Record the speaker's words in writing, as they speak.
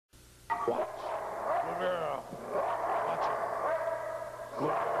Watch. Good girl. Watch it. Good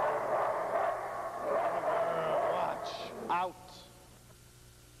girl. Good girl. Watch. Out.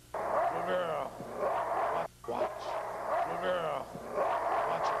 Good girl. Watch. Good girl.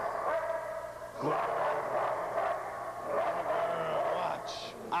 Watch it. Good girl. Good girl. Watch.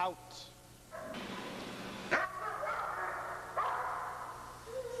 Out.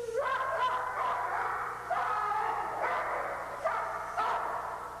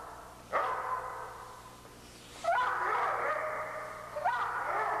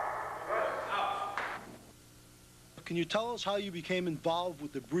 Can you tell us how you became involved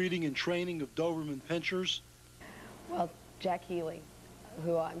with the breeding and training of Doberman Pinschers? Well, Jack Healy,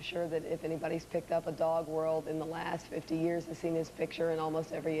 who I'm sure that if anybody's picked up a dog world in the last 50 years has seen his picture in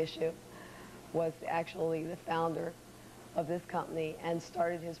almost every issue, was actually the founder of this company and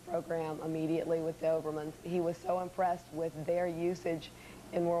started his program immediately with Dobermans. He was so impressed with their usage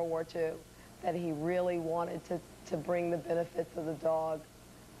in World War II that he really wanted to bring the benefits of the dog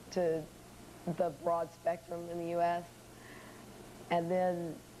to the broad spectrum in the U.S. And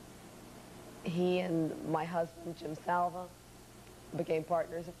then he and my husband, Jim Salva, became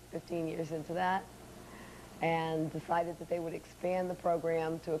partners 15 years into that and decided that they would expand the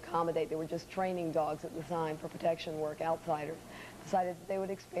program to accommodate, they were just training dogs at the time for protection work, outsiders, decided that they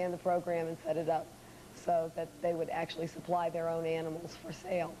would expand the program and set it up so that they would actually supply their own animals for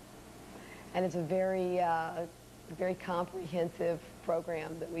sale. And it's a very, very comprehensive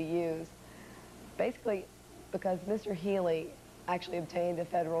program that we use. Basically, because Mr. Healy actually obtained a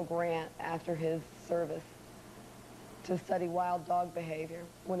federal grant after his service to study wild dog behavior.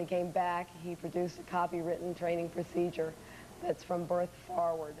 When he came back, he produced a copywritten training procedure that's from birth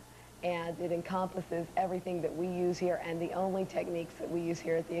forward, and it encompasses everything that we use here and the only techniques that we use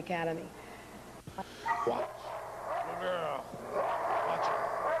here at the Academy. Watch. Good girl. Watch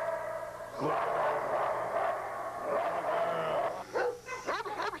it. Good girl.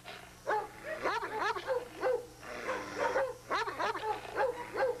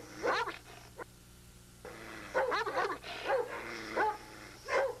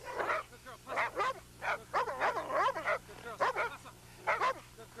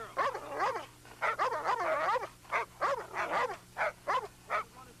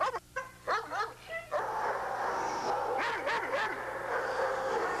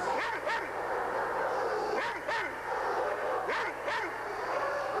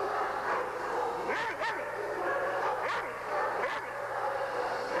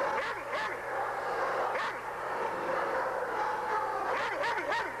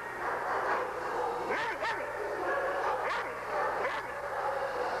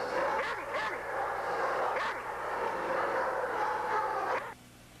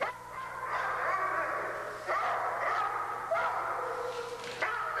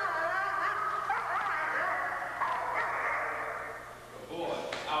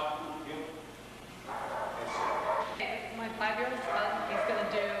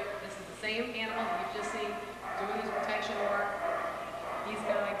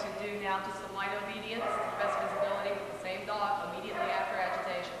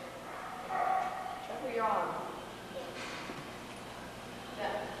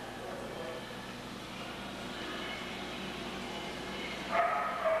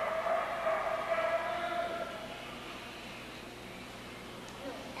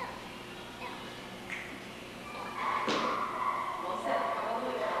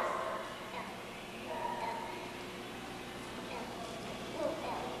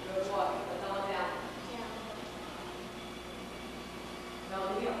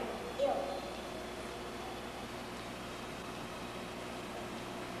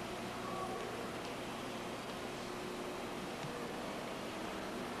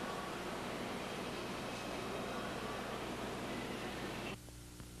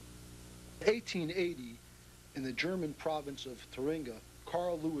 In 1880, in the German province of Thuringia,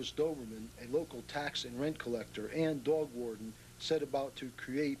 Carl Louis Doberman, a local tax and rent collector and dog warden, set about to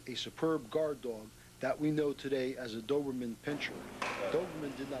create a superb guard dog that we know today as a Doberman Pinscher.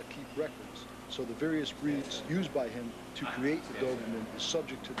 Doberman did not keep records, so the various breeds used by him to create the Doberman is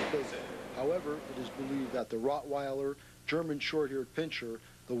subject to debate. However, it is believed that the Rottweiler, German Short-Haired Pinscher,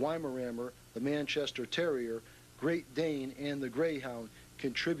 the Weimaraner, the Manchester Terrier, Great Dane, and the Greyhound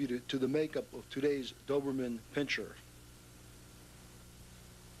contributed to the makeup of today's Doberman Pinscher.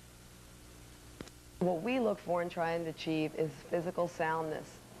 What we look for in trying to achieve is physical soundness.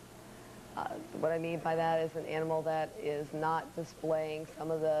 What I mean by that is an animal that is not displaying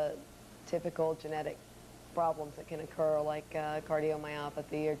some of the typical genetic problems that can occur, like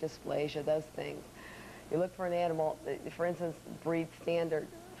cardiomyopathy or dysplasia, those things. You look for an animal, for instance, breed standard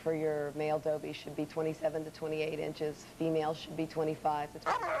for your male Dobie should be 27 to 28 inches. Females should be 25 to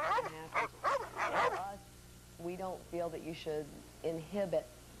 25 and a half inches. For us, we don't feel that you should inhibit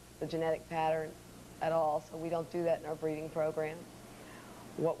the genetic pattern at all, so we don't do that in our breeding program.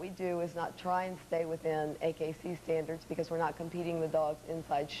 What we do is not try and stay within AKC standards because we're not competing the dogs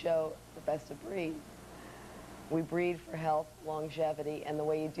inside show for best of breed. We breed for health, longevity, and the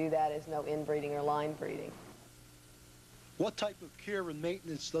way you do that is no inbreeding or line breeding. What type of care and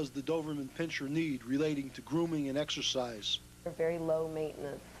maintenance does the Doberman Pinscher need relating to grooming and exercise? They're a very low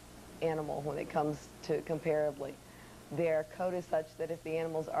maintenance animal when it comes to comparably. Their coat is such that if the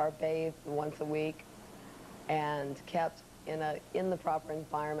animals are bathed once a week and kept in the proper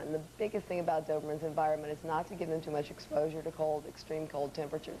environment, and the biggest thing about Doberman's environment is not to give them too much exposure to cold, extreme cold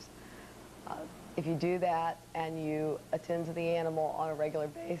temperatures. If you do that and you attend to the animal on a regular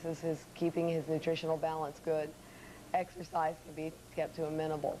basis, is keeping his nutritional balance good, exercise can be kept to a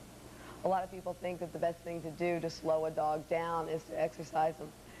minimal. A lot of people think that the best thing to do to slow a dog down is to exercise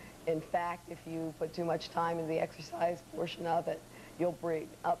them. In fact, if you put too much time into the exercise portion of it, you'll bring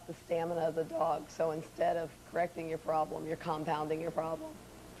up the stamina of the dog. So instead of correcting your problem, you're compounding your problem.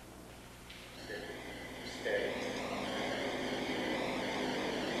 Stay.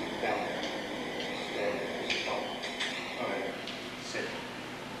 Down. Stay. Stop. All right. Sit.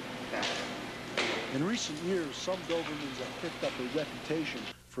 Down. In recent years, some Dobermans have picked up a reputation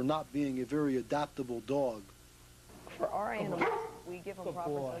for not being a very adaptable dog. For our animals, we give them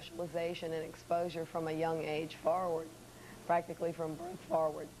proper socialization and exposure from a young age forward, practically from birth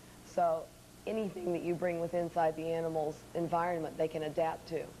forward. So anything that you bring with inside the animal's environment, they can adapt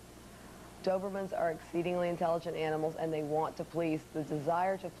to. Dobermans are exceedingly intelligent animals, and they want to please. The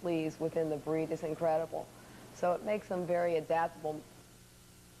desire to please within the breed is incredible. So it makes them very adaptable.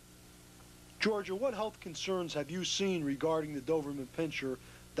 Georgia, what health concerns have you seen regarding the Doberman Pinscher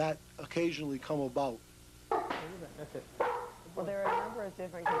that occasionally come about? That's it. Well, there are a number of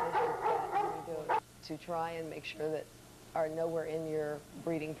different conditions that you need to try and make sure that are nowhere in your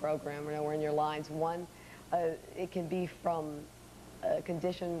breeding program or nowhere in your lines. One, it can be from a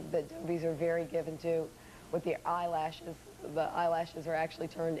condition that Dobies are very given to with the eyelashes. The eyelashes are actually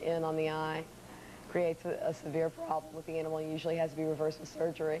turned in on the eye. Creates a severe problem with the animal. It usually has to be reversed with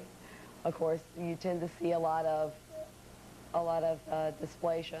surgery. Of course, you tend to see a lot of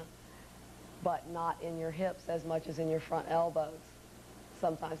dysplasia, but not in your hips as much as in your front elbows.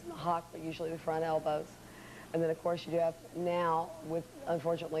 Sometimes in the hock, but usually the front elbows. And then, of course, you do have now,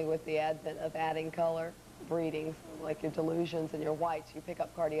 unfortunately, with the advent of adding color breedings, like your delusions and your whites, you pick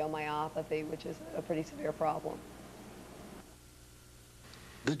up cardiomyopathy, which is a pretty severe problem.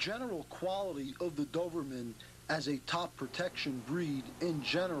 The general quality of the Doberman as a top protection breed in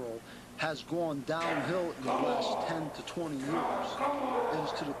general has gone downhill in the last 10 to 20 years. It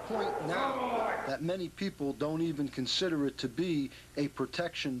is to the point now that many people don't even consider it to be a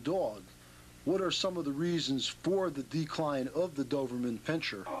protection dog. What are some of the reasons for the decline of the Doberman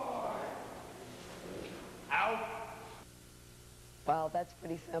Pinscher? Well, that's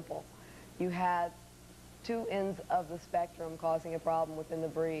pretty simple. You had two ends of the spectrum causing a problem within the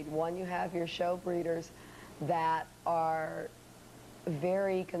breed. One, you have your show breeders that are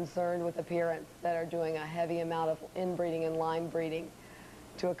very concerned with appearance, that are doing a heavy amount of inbreeding and line breeding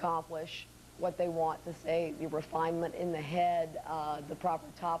to accomplish what they want to say, the refinement in the head, the proper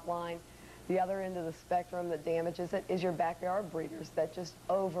top line. The other end of the spectrum that damages it is your backyard breeders that just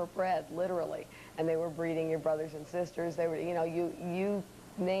overbred, literally. And they were breeding your brothers and sisters. They were, you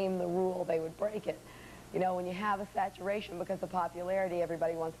name the rule, they would break it. When you have a saturation because of popularity,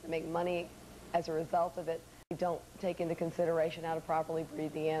 everybody wants to make money as a result of it. You don't take into consideration how to properly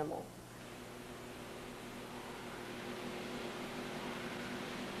breed the animal.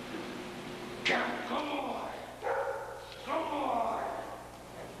 Come on! Come on!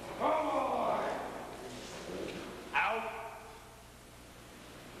 Come on! Out!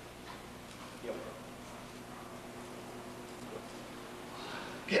 Yep.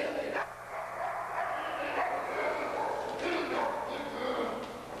 Get it out!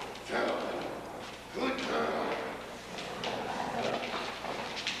 Good girl.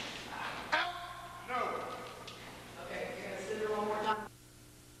 Out! No. Okay, you're going to sit there one more time.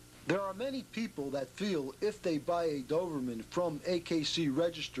 There are many people that feel if they buy a Doberman from AKC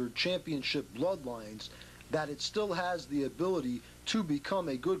registered championship bloodlines that it still has the ability to become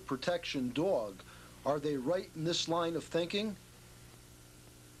a good protection dog. Are they right in this line of thinking?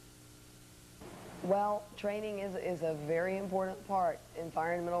 Well, training is a very important part,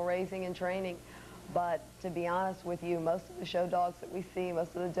 environmental raising and training. But to be honest with you, most of the show dogs that we see,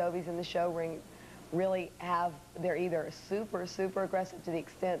 most of the Dobies in the show ring, really they're either super, super aggressive to the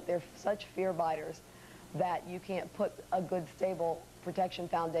extent they're such fear biters that you can't put a good, stable protection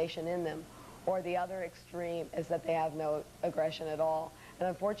foundation in them, or the other extreme is that they have no aggression at all. And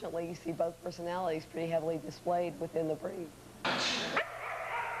unfortunately, you see both personalities pretty heavily displayed within the breed.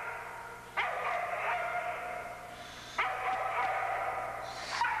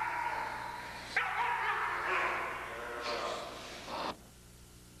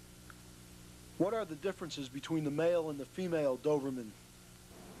 What are the differences between the male and the female Doberman?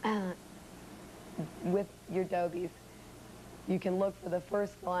 With your Dobies, you can look for the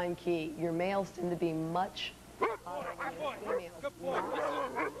first line key. Your males tend to be much hotter than your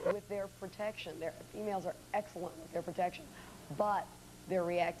females with their protection. Their females are excellent with their protection, but their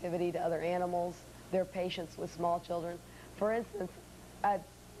reactivity to other animals, their patience with small children. For instance,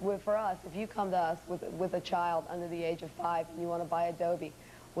 for us, if you come to us with a child under the age of 5 and you want to buy a Dobie,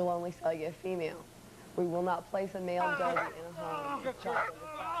 we'll only sell you a female. We will not place a male Dobie in a home with a child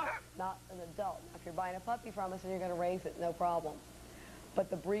under 5, not an adult. Now, if you're buying a puppy from us and you're going to raise it, no problem. But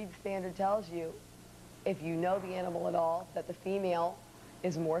the breed standard tells you, if you know the animal at all, that the female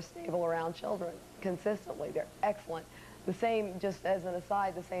is more stable around children consistently. They're excellent. The same, just as an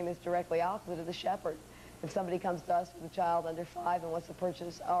aside, the same is directly opposite of the Shepherd. If somebody comes to us with a child under 5 and wants to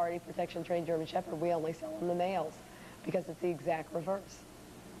purchase already protection trained German Shepherd, we only sell them the males because it's the exact reverse.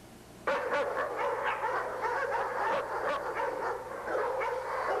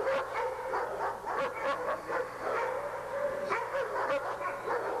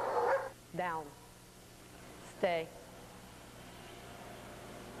 Down. Stay.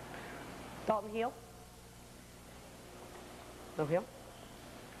 Dalton, heel. No heel.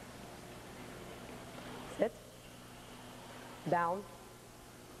 Sit. Down.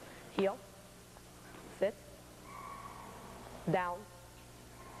 Heel. Sit. Down.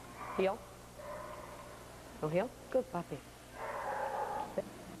 Heel. No heel. Good puppy. Sit.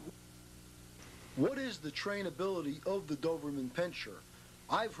 What is the trainability of the Doberman Pinscher?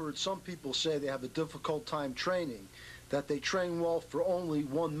 I've heard some people say they have a difficult time training, that they train well for only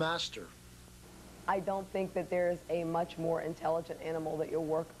one master. I don't think that there's a much more intelligent animal that you'll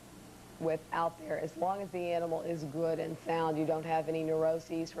work with out there. As long as the animal is good and sound, you don't have any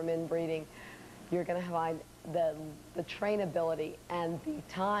neuroses from inbreeding, you're going to find the trainability and the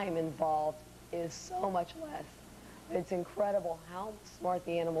time involved is so much less. It's incredible how smart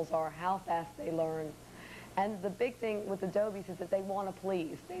the animals are, how fast they learn. And the big thing with the Dobies is that they want to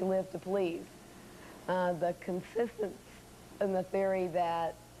please. They live to please. The consistency in the theory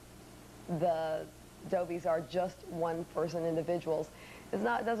that the Dobies are just one-person individuals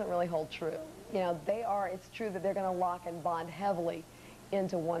doesn't really hold true. You know, it's true that they're going to lock and bond heavily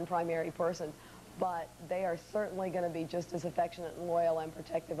into one primary person, but they are certainly going to be just as affectionate and loyal and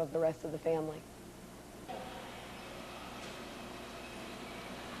protective of the rest of the family.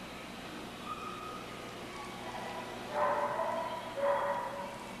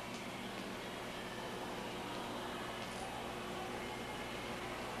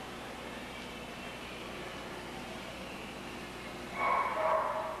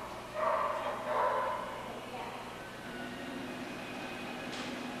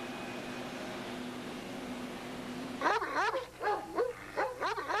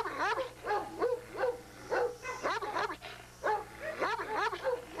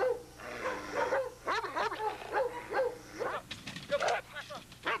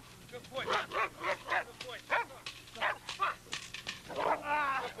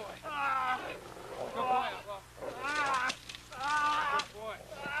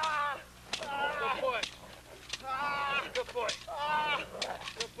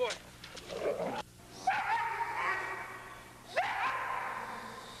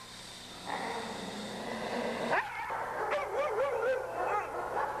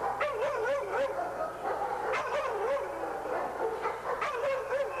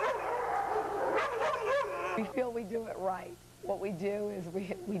 We feel we do it right. What we do is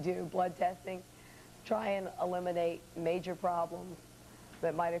we do blood testing, try and eliminate major problems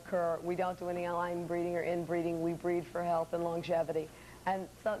that might occur. We don't do any line breeding or inbreeding. We breed for health and longevity. And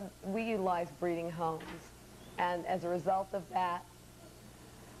so we utilize breeding homes. And as a result of that,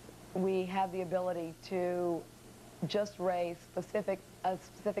 we have the ability to just raise a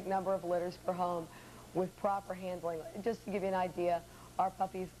specific number of litters per home with proper handling. Just to give you an idea, our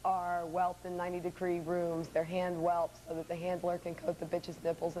puppies are whelped in 90-degree rooms. They're hand whelped so that the handler can coat the bitch's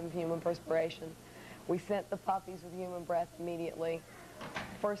nipples in human perspiration. We scent the puppies with human breath immediately.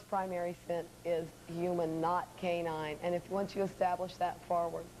 First primary scent is human, not canine. And once you establish that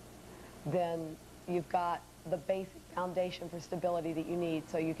forward, then you've got the basic foundation for stability that you need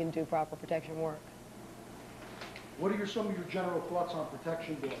so you can do proper protection work. What are some of your general thoughts on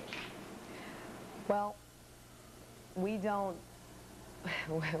protection dogs? Well, we don't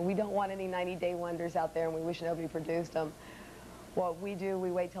want any 90-day wonders out there, and we wish nobody produced them. What we do,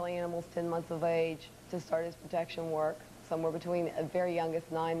 we wait till the animal's 10 months of age to start his protection work, somewhere between the very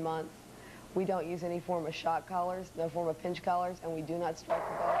youngest 9 months. We don't use any form of shock collars, no form of pinch collars, and we do not strike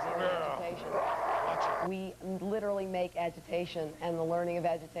the dogs during agitation. We literally make agitation and the learning of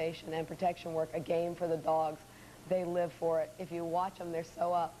agitation and protection work a game for the dogs. They live for it. If you watch them, they're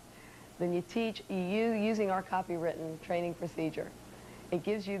so up. Then you teach, using our copywritten training procedure, it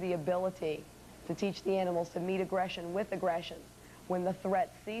gives you the ability to teach the animals to meet aggression with aggression. When the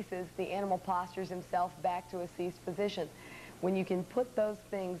threat ceases, the animal postures himself back to a ceased position. When you can put those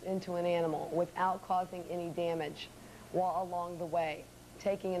things into an animal without causing any damage while along the way,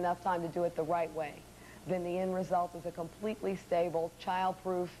 taking enough time to do it the right way, then the end result is a completely stable,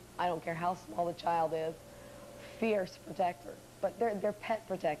 child-proof, I don't care how small the child is, fierce protector. But they're pet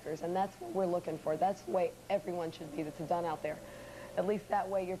protectors, and that's what we're looking for. That's the way everyone should be that's done out there. At least that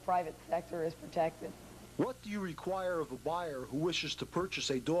way your private sector is protected. What do you require of a buyer who wishes to purchase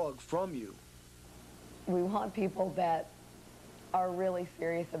a dog from you? We want people that are really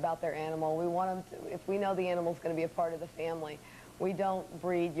serious about their animal. We want them to, if we know the animal's going to be a part of the family, we don't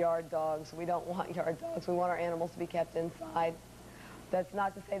breed yard dogs. We don't want yard dogs. We want our animals to be kept inside. That's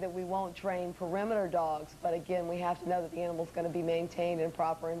not to say that we won't train perimeter dogs, but again, we have to know that the animal's going to be maintained in a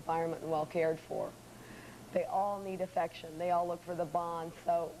proper environment and well cared for. They all need affection. They all look for the bond.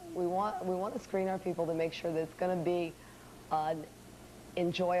 So we want to screen our people to make sure that it's going to be an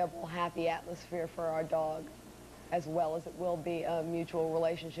enjoyable, happy atmosphere for our dog, as well as it will be a mutual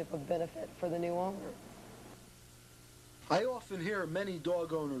relationship of benefit for the new owner. I often hear many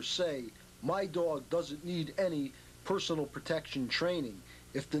dog owners say, my dog doesn't need any personal protection training.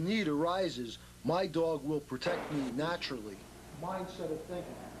 If the need arises, my dog will protect me naturally. Mindset of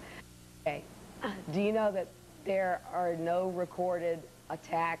thinking. Okay. Do you know that there are no recorded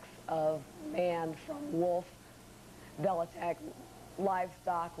attacks of man from wolf? They'll attack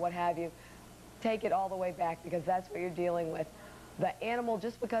livestock, what have you. Take it all the way back, because that's what you're dealing with. The animal,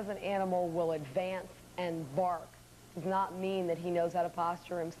 just because an animal will advance and bark, does not mean that he knows how to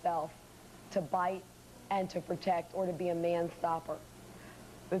posture himself to bite and to protect or to be a man stopper.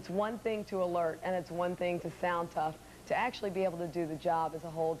 It's one thing to alert, and it's one thing to sound tough. To actually be able to do the job is a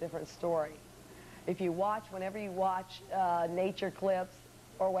whole different story. If you watch, whenever you watch nature clips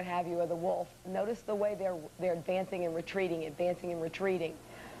or what have you of the wolf, notice the way they're advancing and retreating, advancing and retreating.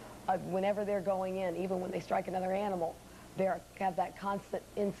 Whenever they're going in, even when they strike another animal, they have that constant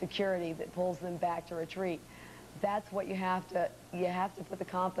insecurity that pulls them back to retreat. That's what you have to put the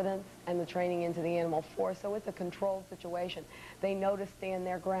confidence and the training into the animal for. So it's a controlled situation. They know to stand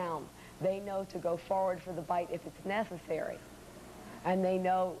their ground. They know to go forward for the bite if it's necessary. And they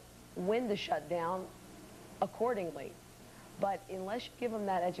know when to shut down accordingly. But unless you give them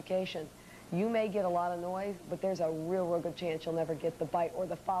that education, you may get a lot of noise, but there's a real good chance you'll never get the bite or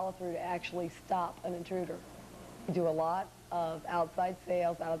the follow-through to actually stop an intruder. We do a lot of outside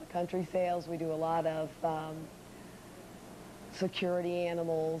sales, out-of-the-country sales. We do a lot of security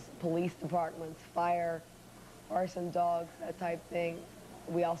animals, police departments, fire, arson dogs, that type thing.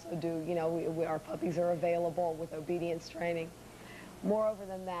 We also do, you know, our puppies are available with obedience training. Moreover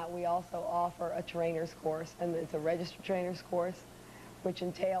than that, we also offer a trainer's course, and it's a registered trainer's course, which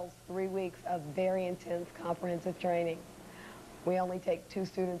entails 3 weeks of very intense, comprehensive training. We only take 2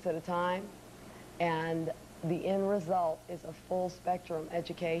 students at a time, and the end result is a full spectrum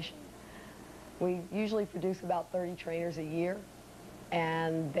education. We usually produce about 30 trainers a year,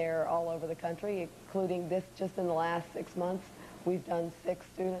 and they're all over the country, including this just in the last 6 months. We've done 6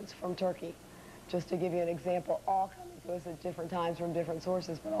 students from Turkey, just to give you an example, all coming to us at different times from different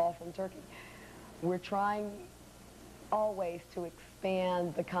sources, but all from Turkey. We're trying always to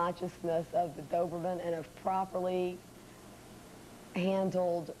expand the consciousness of the Doberman and of properly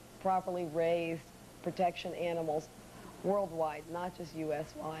handled, properly raised protection animals worldwide, not just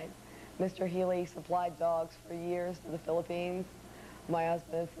U.S.-wide. Mr. Healy supplied dogs for years to the Philippines. My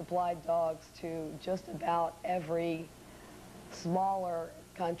husband has supplied dogs to just about every smaller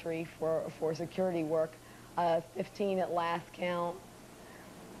country for security work, 15 at last count.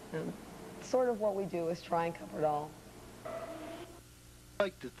 Sort of what we do is try and cover it all. I'd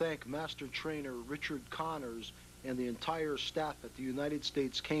like to thank Master Trainer Richard Connors and the entire staff at the United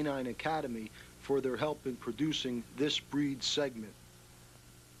States Canine Academy for their help in producing this breed segment.